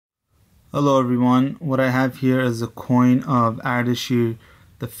Hello everyone, what I have here is a coin of Ardeshir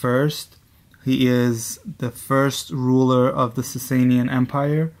I. He is the first ruler of the Sasanian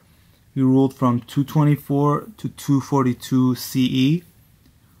Empire. He ruled from 224 to 242 CE.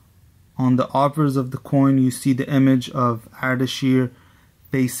 On the obverse of the coin you see the image of Ardeshir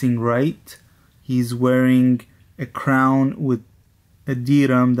facing right. He's wearing a crown with a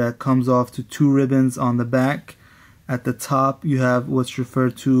dirham that comes off to two ribbons on the back. At the top you have what's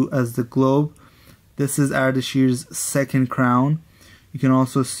referred to as the globe. This is Ardeshir's second crown. You can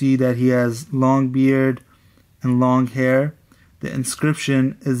also see that he has long beard and long hair. The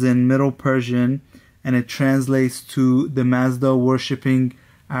inscription is in Middle Persian and it translates to the Mazda worshipping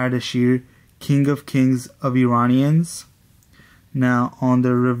Ardeshir, King of Kings of Iranians. Now on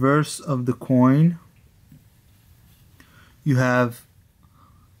the reverse of the coin you have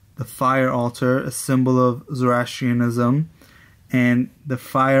the fire altar, a symbol of Zoroastrianism, and the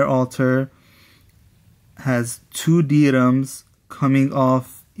fire altar has two dirhams coming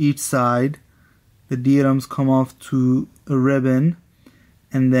off each side. The dirhams come off to a ribbon,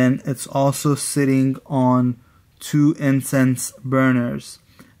 and then it's also sitting on two incense burners,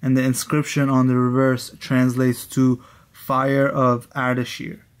 and the inscription on the reverse translates to Fire of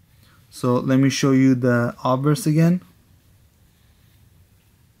Ardeshir. So let me show you the obverse again.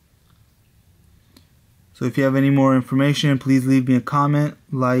 So if you have any more information, please leave me a comment,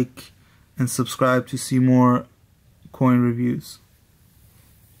 like, and subscribe to see more coin reviews.